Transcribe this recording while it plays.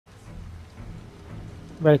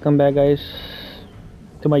Welcome back guys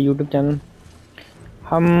to my YouTube channel.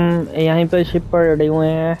 हम यहीं पर शिप पर अड़े हुए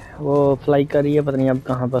हैं, वो फ्लाई कर रही है, पता नहीं अब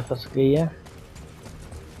कहाँ पर फंस गई है।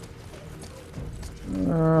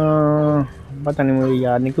 पता नहीं, मुझे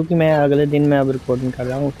याद नहीं क्योंकि मैं अगले दिन मैं अब रिकॉर्डिंग कर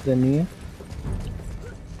रहा हूँ, उस दिन नहीं है।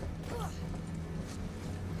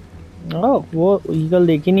 ओह, वो ईगल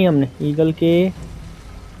देखी नहीं हमने, ईगल के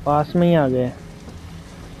पास में ही आ गए।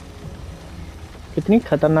 कितनी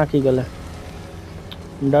खतरनाक ईगल है,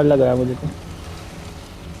 डर लग रहा है मुझे तो।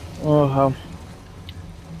 ओह हाँ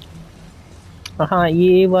हाँ,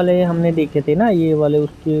 ये वाले हमने देखे थे ना, ये वाले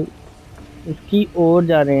उसके उसकी ओर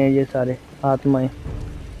जा रहे हैं ये सारे आत्माएं।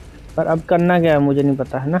 पर अब करना क्या है मुझे नहीं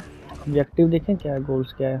पता है ना। ऑब्जेक्टिव देखें क्या है,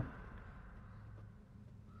 गोल्स क्या है।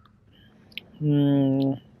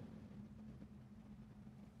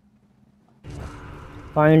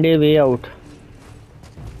 फाइंड ए वे आउट।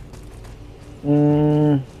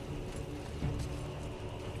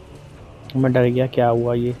 मैं डर गया, क्या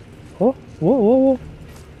हुआ ये। ओ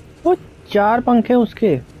वो 4 पंख हैं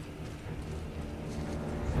उसके,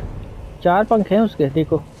 4 पंख हैं उसके,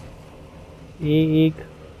 देखो। एक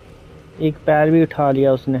एक पैर भी उठा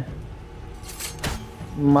लिया उसने।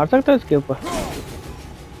 मार सकता है इसके ऊपर।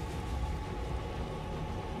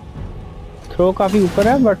 थ्रो काफी ऊपर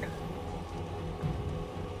है बट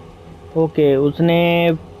ओके, उसने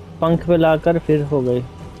पंख पे लाकर फिर हो गए।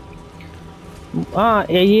 हाँ,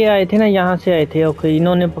 ये आए थे ना, यहाँ से आए थे। ओके,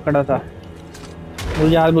 इन्होंने पकड़ा था।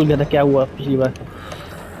 मुझे याद भूल गया था क्या हुआ पिछली बार।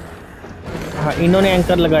 हाँ, इन्होंने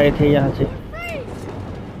एंकर लगाए थे यहाँ से।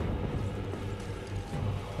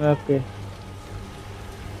 ओके,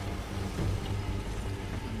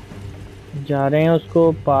 जा रहे हैं,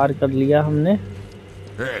 उसको पार कर लिया हमने।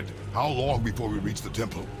 Ed, how long before we reach the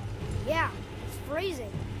temple? Yeah, it's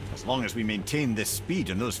freezing. As long as we maintain this speed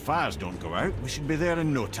and those fires don't go out, we should be there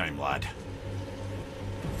in no time, lad.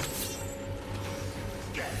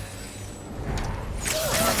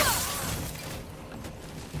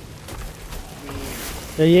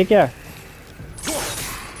 तो ये क्या।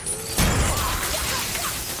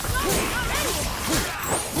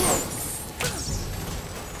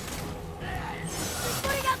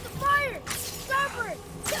 Putting out the fire! Starboard!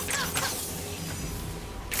 Fire's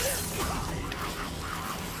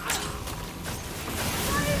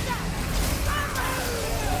out!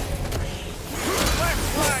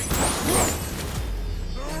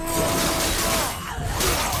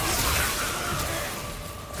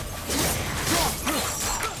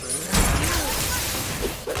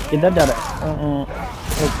 किधर जा रहा है।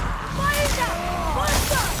 Fire's out! One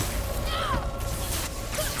shot!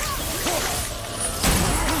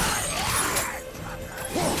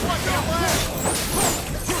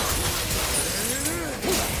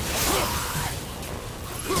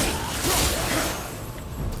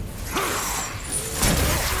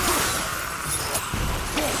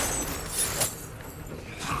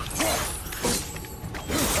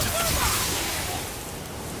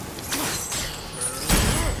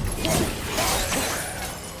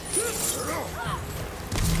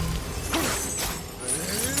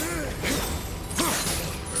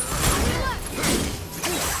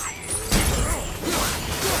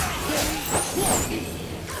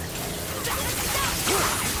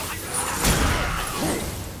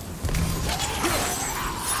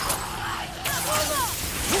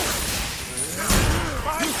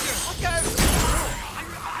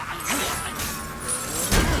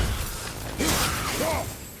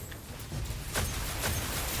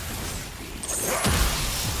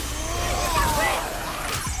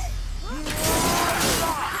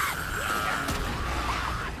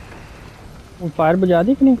 Fire बुझा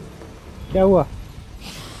दी कि नहीं, क्या हुआ।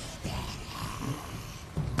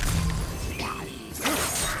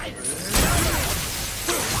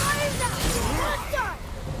 Fire's out! One shot!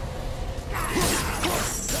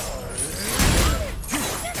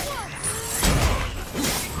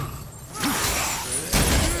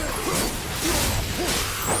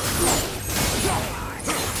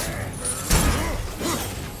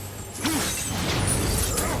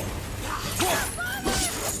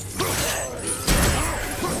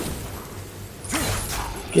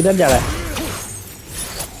 किधर जा रहा है।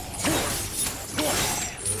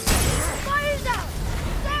 Fire's out!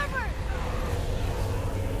 Starboard!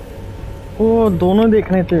 वो दोनों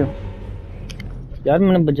देखने थे यार,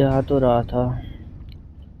 मैंने बुझा तो रहा था।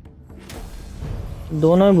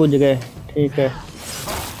 दोनों ही बुझ गए, ठीक है।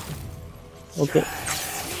 Okay,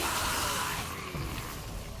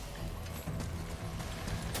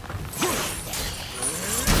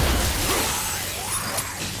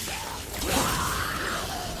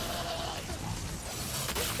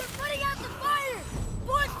 They're putting out the fire!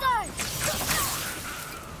 Fourth time!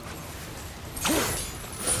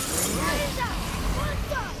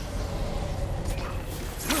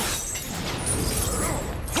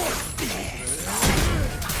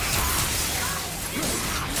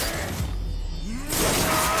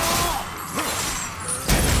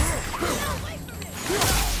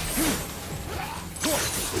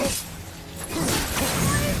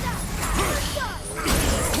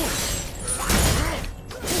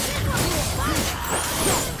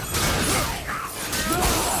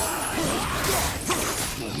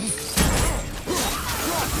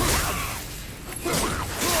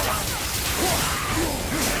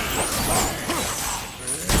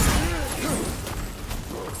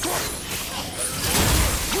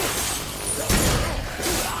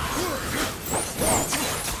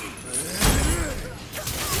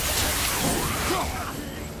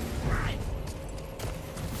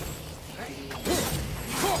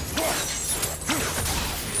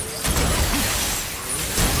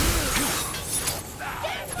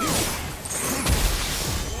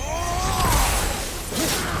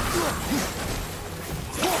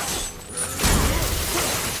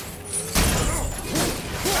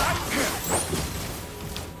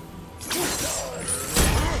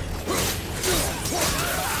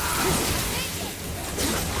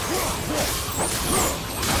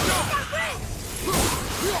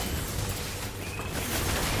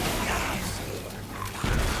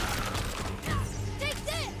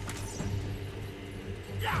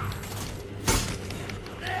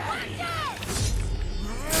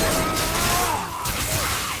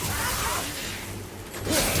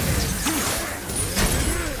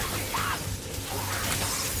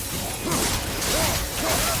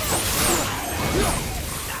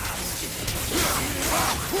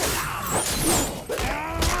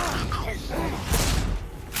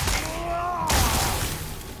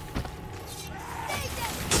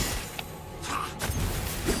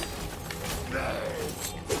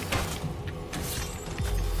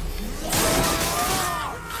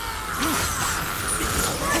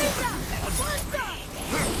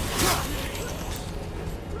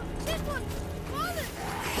 one! Father!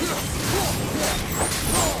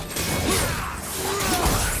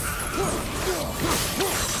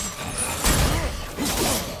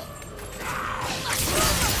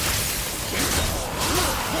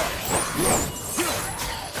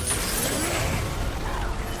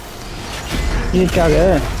 ये क्या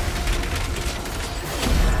है?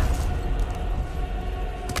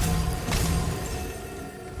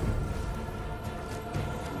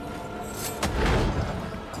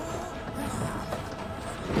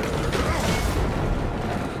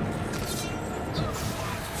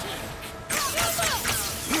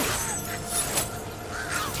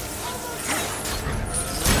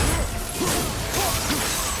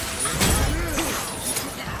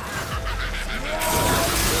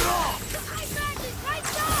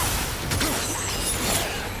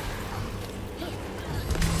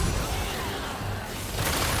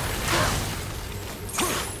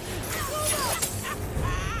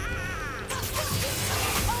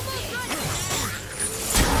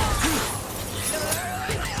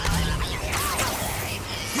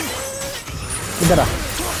 इधर आ।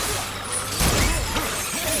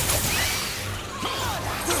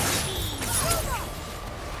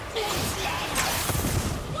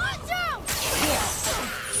 Watch out!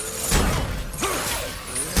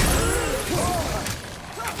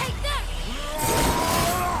 Take that!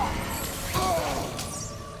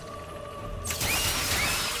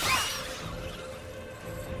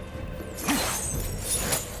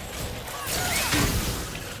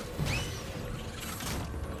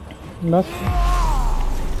 बस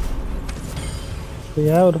तो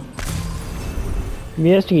यार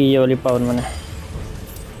वेस्ट की ये वाली पावर मैंने।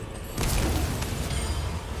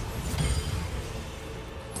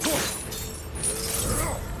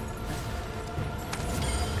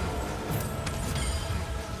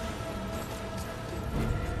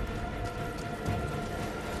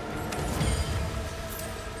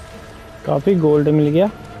 काफी गोल्ड मिल गया।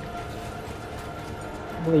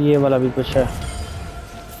 वो ये वाला भी कुछ है,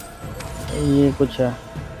 ये कुछ है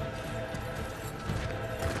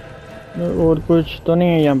और कुछ तो नहीं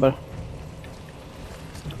है यहाँ पर।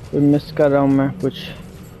 कोई मिस कर रहा हूँ मैं कुछ?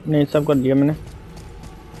 नहीं, सब कर दिया मैंने।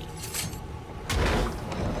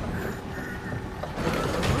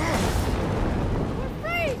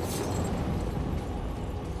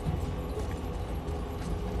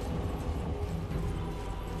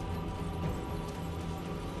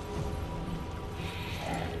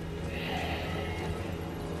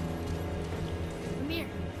 Amir,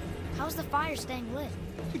 how's the fire staying lit?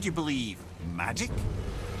 Could you believe magic?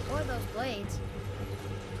 Or those blades?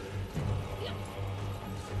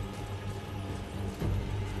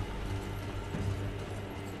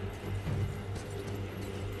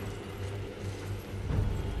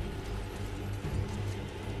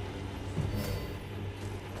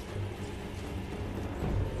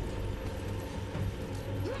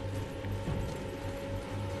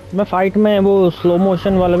 मैं फाइट में वो स्लो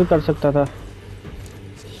मोशन वाला भी कर सकता था।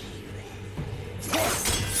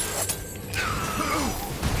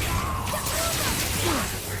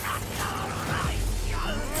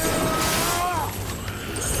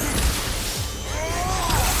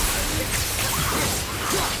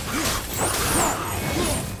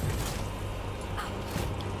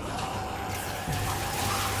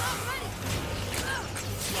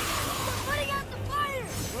 Putting out the fire!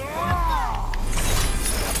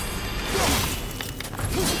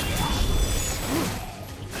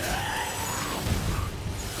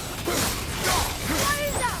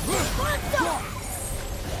 Fire's out! Let's go!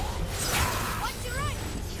 Watch your right!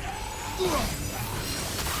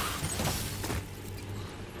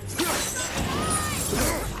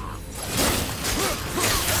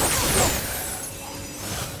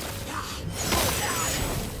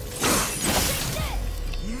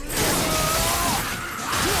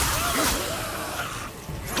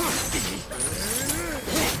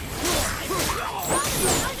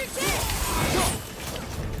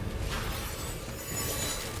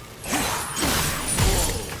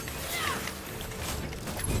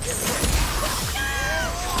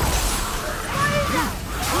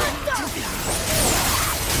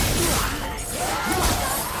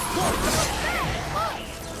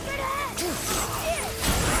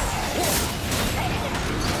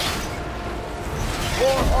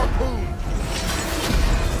 More harpoon!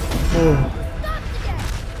 Oh,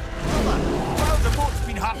 Well, the boat's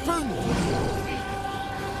been harpooned.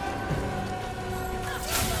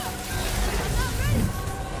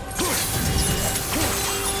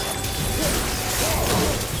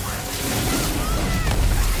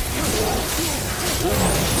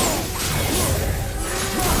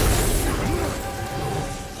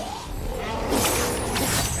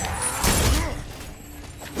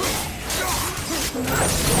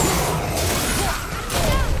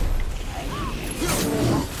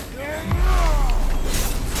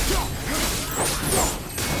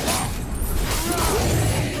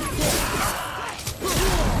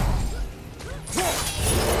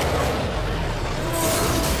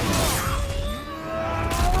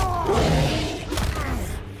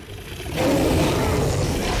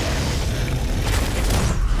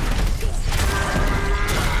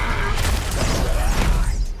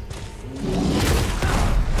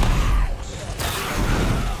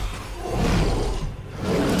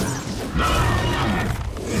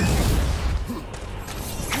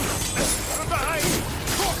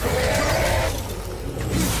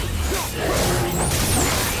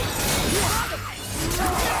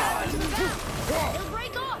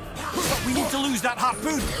 use that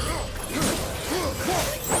harpoon.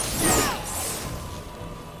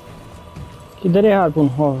 किधर है हारपून?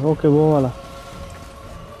 ओके वो वाला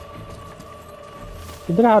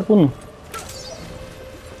किधर है हारपून?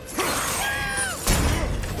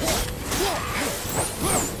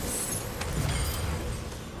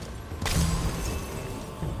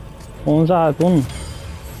 कौन सा हारपून?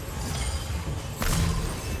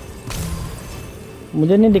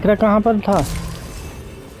 मुझे नहीं दिख रहा कहाँ पर था।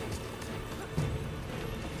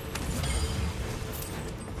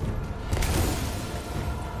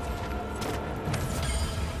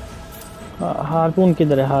 हारपून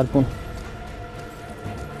किधर है? हारपून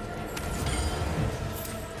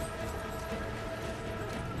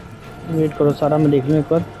वेट करो सारा, मैं देख लूँ एक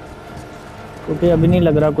बार, क्योंकि अभी नहीं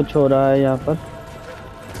लग रहा कुछ हो रहा है यहाँ पर।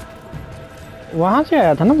 वहाँ से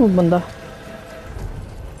आया था ना वो बंदा।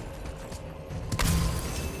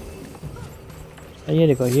 ये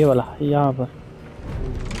देखो ये वाला यहाँ पर।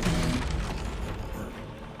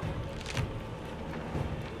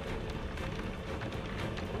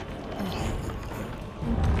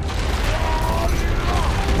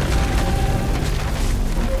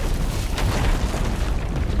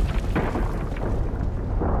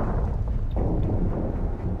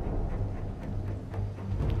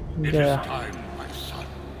 It is time, my son.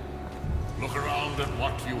 Look around at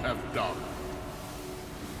what you have done.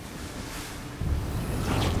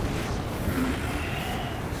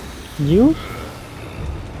 You?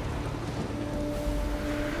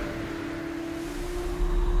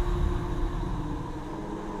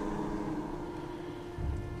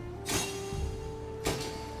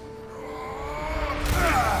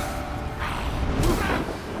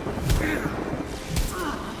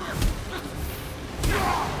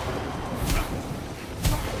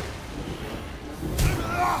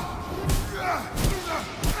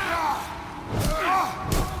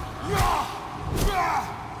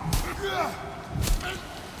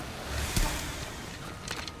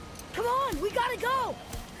 Come on, we gotta go!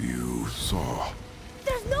 You saw.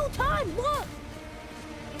 There's no time, look!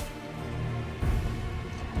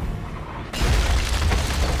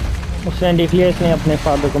 उसने देख लिया, इसने अपने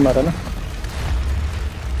फादर को मारा ना।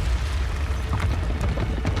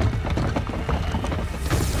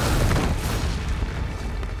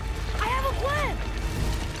 I have a plan!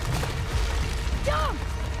 Jump!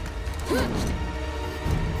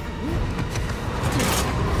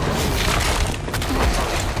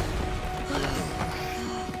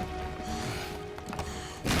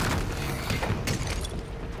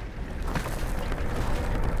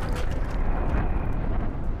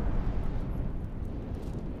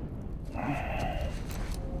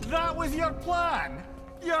 That was your plan?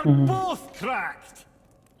 You're both cracked.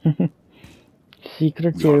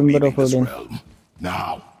 Secret You're chamber leaving of this Odin. realm.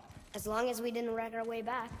 Now. As long as we didn't wreck our way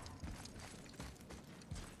back.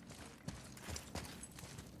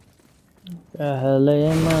 पहले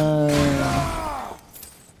मैं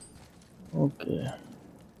okay,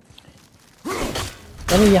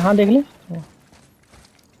 अरे यहाँ देख ले,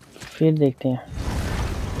 फिर देखते हैं।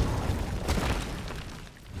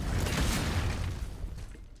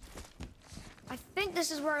 I think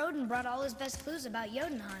this is where Odin brought all his best clues about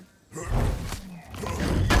Jotunheim.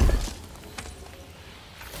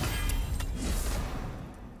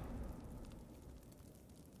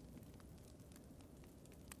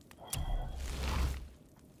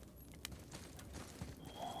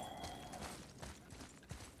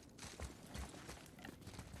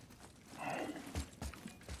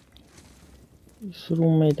 इस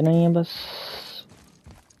रूम में इतना ही है बस।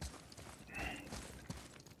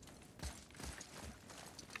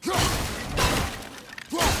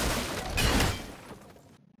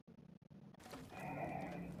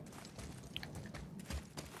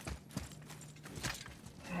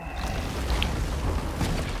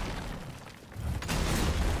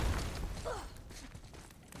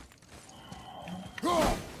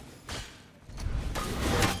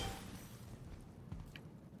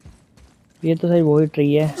 ये तो सही वही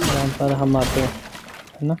ट्री है जहाँ पर हम आते हैं,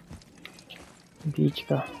 है ना, बीच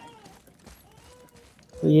का।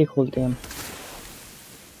 तो ये खोलते हैं हम।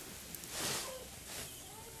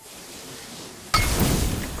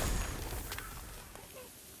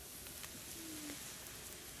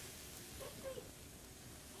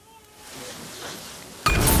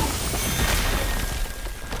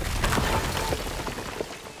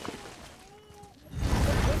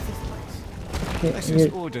 This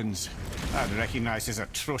is Odin's. I'd recognize his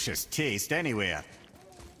atrocious taste anywhere.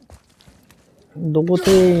 दो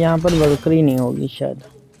थे यहाँ पर, वर्कर ही नहीं होगी शायद।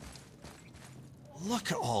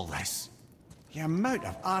 Look at all this. The amount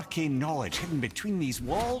of arcane knowledge hidden between these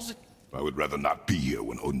walls. I would rather not be here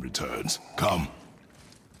when Odin returns. Come.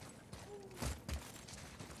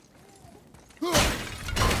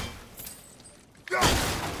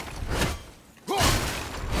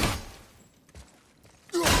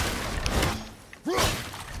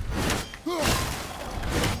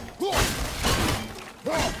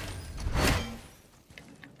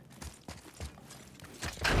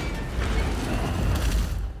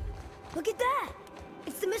 Look at that!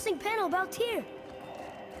 It's the missing panel about Tyr.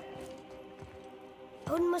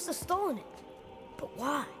 Odin must have stolen it. But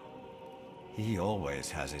why? He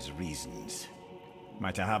always has his reasons.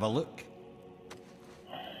 Might I have a look?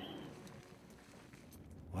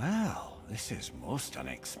 Well, this is most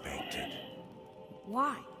unexpected.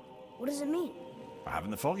 Why? What does it mean? I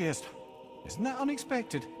haven't the foggiest. Isn't that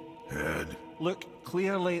unexpected? Head. Look,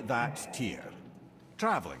 clearly that's Tyr.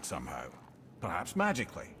 Traveling somehow. Perhaps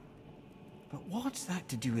magically. But what's that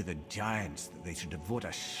to do with the giants that they should devote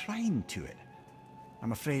a shrine to it?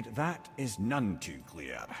 I'm afraid that is none too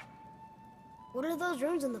clear. What are those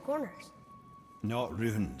runes in the corners? Not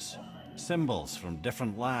runes. Symbols from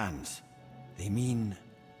different lands. They mean...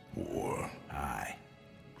 War. Aye.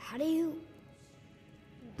 How do you...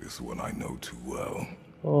 This one I know too well.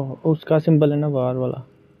 ओह उसका symbol है ना वार वाला.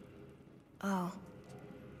 Oh.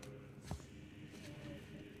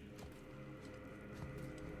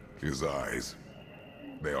 His eyes.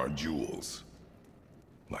 They are jewels.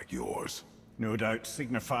 Like yours. No doubt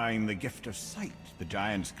signifying the gift of sight the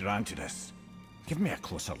giants granted us. Give me a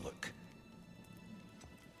closer look.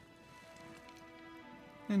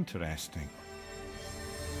 Interesting.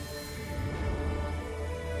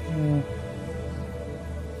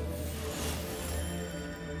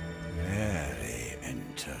 Very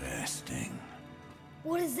interesting.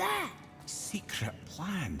 What is that? Secret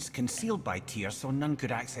plans concealed by Tyr so none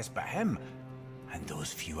could access but him. And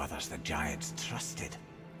those few others the giants trusted.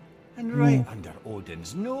 And right under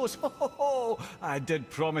Odin's nose, ho ho ho! I did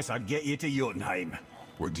promise I'd get you to Jotunheim.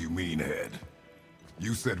 What do you mean, Head?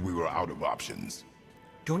 You said we were out of options.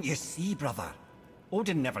 Don't you see, brother?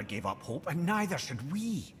 Odin never gave up hope, and neither should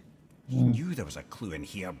we. He knew there was a clue in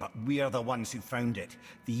here, but we're the ones who found it.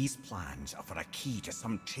 These plans are for a key to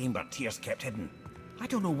some chamber Tyr's kept hidden. I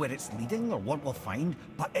don't know where it's leading or what we'll find,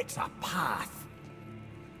 but it's a path.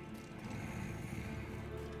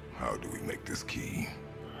 How do we make this key?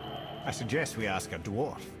 I suggest we ask a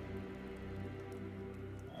dwarf.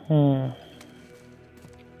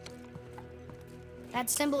 That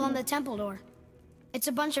symbol on the temple door. It's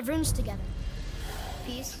a bunch of runes together.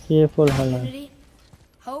 Peace, ये full है. unity,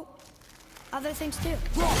 hope, other things too.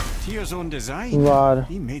 Tyr's own design. War.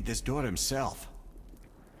 He made this door himself.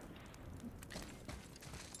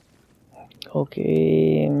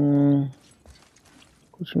 Okay.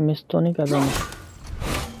 कुछ miss तो नहीं कर रहा मैं.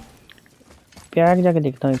 Back जाके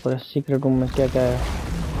देखता हूँ पूरा सीक्रेट रूम में क्या क्या है.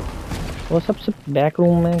 वो सबसे बैक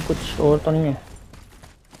रूम में कुछ और तो नहीं है.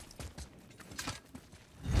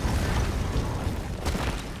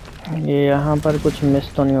 ये यहाँ पर कुछ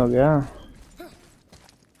मिस तो नहीं हो गया.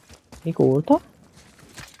 एक और था.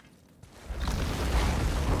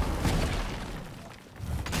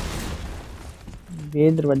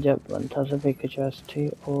 ये दरवाजा बंद था. सिर्फ एक चेस्ट थी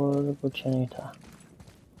और कुछ नहीं था.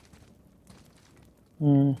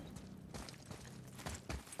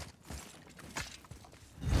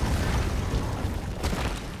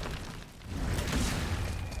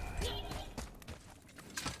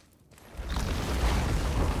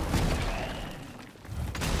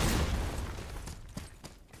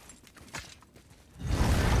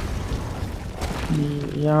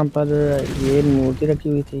 यहाँ पर ये मूर्ति रखी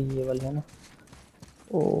हुई थी, ये वाली है ना.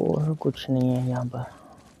 और कुछ नहीं है यहाँ पर.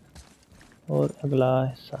 और अगला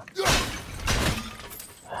हिस्सा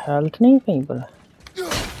हेल्थ नहीं कहीं पर.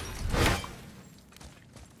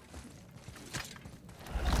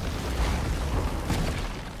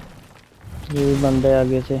 ये भी बंद है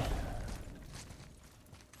आगे से.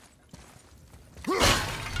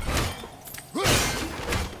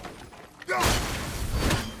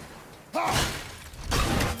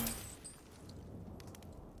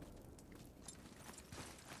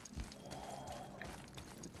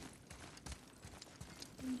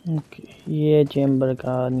 ये चेम्बर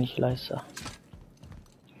का निचला हिस्सा.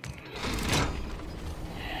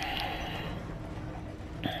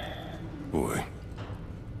 Boy.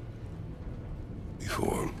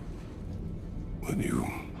 Before, when you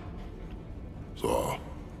saw,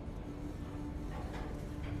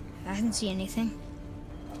 I didn't see anything.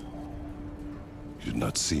 you did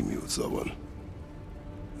not see me with someone.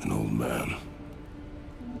 An old man.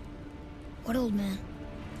 What old man?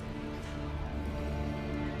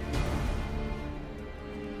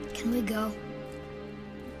 Can we go?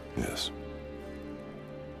 Yes.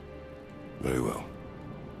 Very well.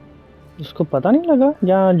 उसको पता नहीं लगा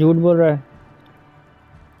जहाँ झूठ बोल रहा है।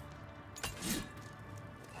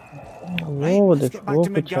 Right, वो let's देख get back वो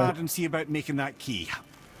to कुछ है। Midgard and see about making that key.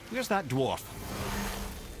 Where's that dwarf?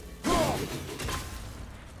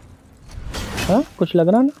 हाँ कुछ लग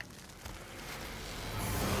रहा ना।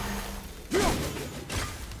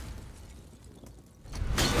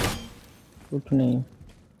 कुछ नहीं।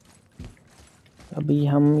 अभी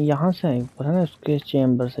हम यहाँ से आए ऊपर है ना, उसके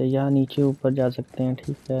चेम्बर से या नीचे ऊपर जा सकते हैं।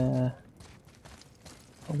 ठीक है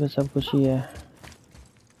ओके सब कुछ ही है।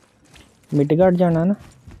 मिडगार्ड जाना ना।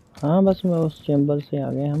 हाँ बस मैं उस चेम्बर से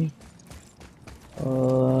आ गए हम।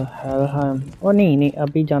 और नहीं नहीं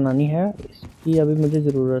अभी जाना नहीं है, इसकी अभी मुझे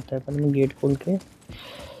ज़रूरत है। पहले मैं गेट खोल के,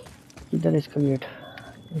 इधर इसका गेट,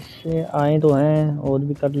 इससे आए तो हैं और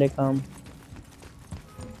भी कर ले काम।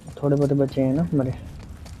 थोड़े बहुत बचे हैं ना हमारे,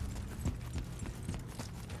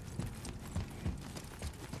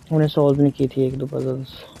 उन्हें सॉल्व नहीं की थी एक दो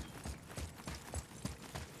पजल्स।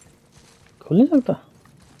 खुल नहीं सकता,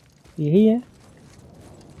 यही है।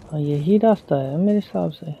 हाँ यही रास्ता है मेरे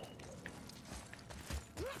हिसाब से।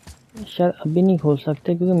 शायद अभी नहीं खोल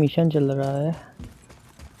सकते क्योंकि मिशन चल रहा है।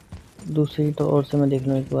 दूसरी तो और से मैं देख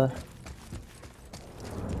लूँ एक बार।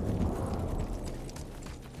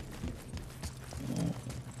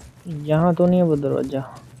 यहाँ तो नहीं है वो दरवाजा,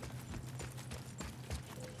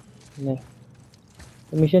 नहीं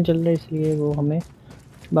तो मिशन चल रहा है इसलिए वो हमें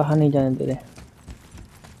बाहर नहीं जाने दे रहे।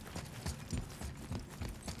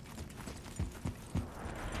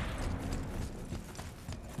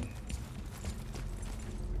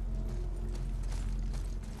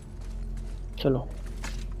 चलो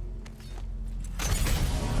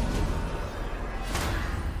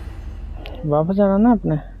वापस जाना ना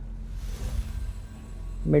अपने,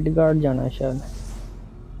 मिडगार्ड जाना है शायद।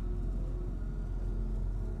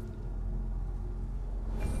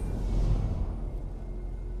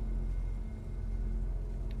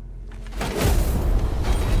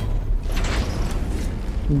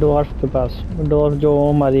 डॉर्फ के पास, डॉर्फ जो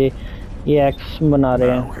हमारे ये एक्स बना रहे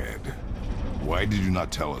हैं। Arrowhead. Why did you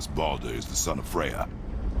not tell us Baldur is the son of Freya?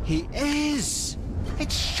 He is!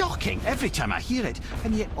 It's shocking every time I hear it,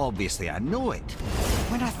 and yet obviously I know it.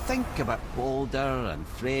 When I think about Baldur and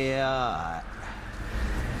Freya,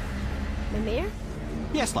 Mimir?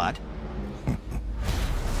 Yes, lad.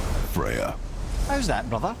 Freya. How's that,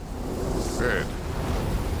 brother? Ed,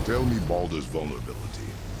 tell me Baldur's vulnerability.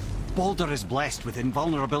 Baldur is blessed with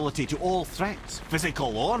invulnerability to all threats,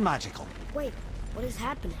 physical or magical. Wait, what is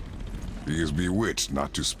happening? He is bewitched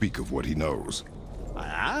not to speak of what he knows. I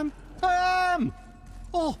am? I am!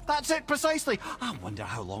 Oh, that's it precisely. I wonder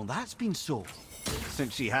how long that's been so.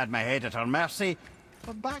 Since she had my head at her mercy,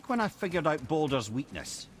 or back when I figured out Baldur's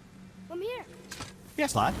weakness. Mimir,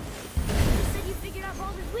 Yes, lad? you said you figured out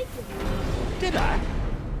Baldur's weakness. Did I?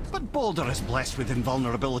 But Baldur is blessed with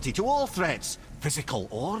invulnerability to all threats, physical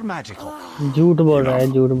or magical. झूठ बोल रहा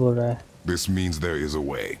है, झूठ बोल रहा है। This means there is a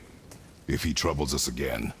way. If he troubles us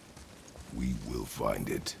again, we will find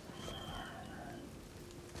it.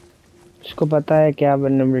 इसको पता है क्या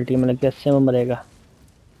वल्नरेबिलिटी, मतलब कैसे वो मरेगा।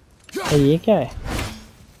 तो ये क्या है?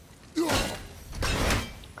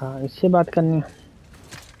 हाँ इससे बात करनी है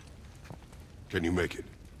Can you make it?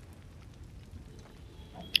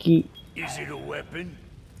 कि Is it a weapon?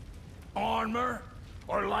 Armor?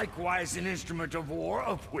 Or likewise an instrument of war,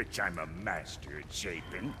 of which I'm a master at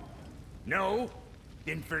shaping? No?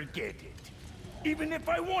 Then forget it. Even if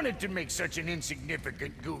I wanted to make such an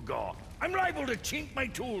insignificant gewgaw, I'm liable to chink my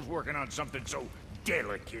tools working on something so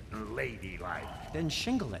delicate and ladylike. Then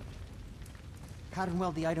shingle it. Pattern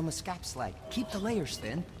weld the item with scap slag. Keep the layers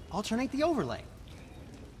thin. Alternate the overlay.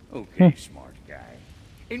 Okay, smart guy.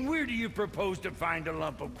 And where do you propose to find a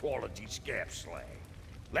lump of quality scap slag?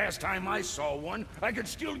 Last time I saw one, I could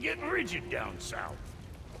still get rigid down south.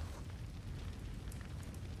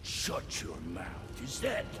 Shut your mouth. Is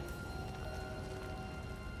that...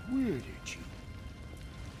 Where did you...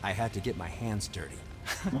 I had to get my hands dirty.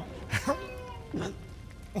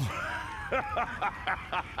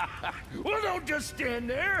 Well, don't just stand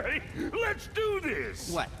there. Let's do this.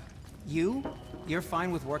 What? You? You're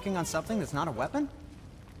fine with working on something that's not a weapon?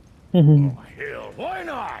 Oh, hell, why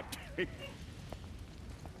not?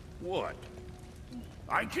 What?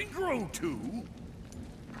 I can grow too.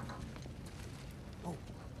 Oh,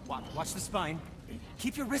 watch the spine.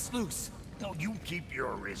 Keep your wrist loose. No, you keep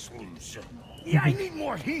your wrist loose. Yeah, I need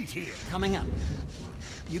more heat here. Coming up.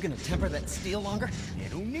 You gonna temper that steel longer? You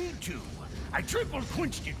don't need to. I triple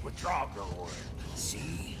quenched it with Draugr oil.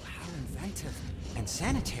 See? How inventive. And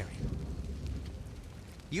sanitary.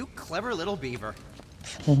 You clever little beaver.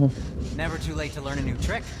 Never too late to learn a new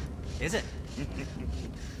trick, is it?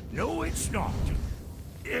 No, it's not.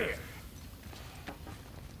 Yeah.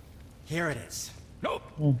 Here it is. Nope.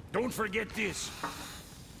 Don't forget this.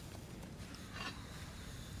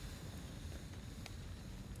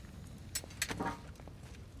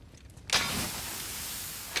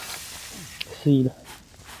 Seed.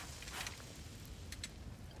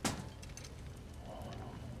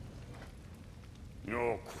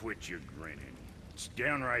 Oh, quit your grinning. It's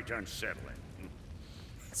downright unsettling.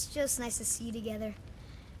 It's just nice to see you together.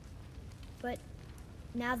 But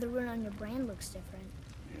now the rune on your brand looks different.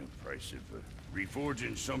 Yeah, price of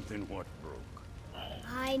reforging something what broke.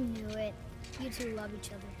 I knew it. You two love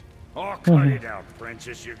each other. Oh, cut it out,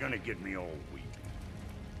 Princess. You're gonna get me all weepy.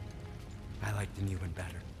 I like the new one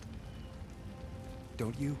better.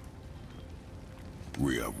 Don't you?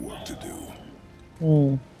 We have work to do.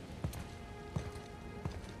 Hmm.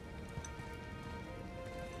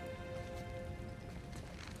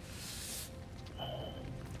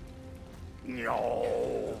 No.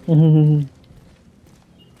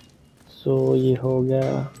 सो ये हो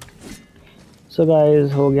गया. So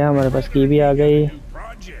guys हो गया, हमारे पास की भी आ गई.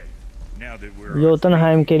 Now that we're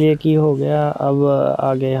जोतनहाइम के लिए की हो गया. अब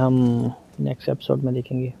आगे हम नेक्स्ट एपिसोड में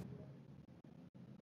देखेंगे.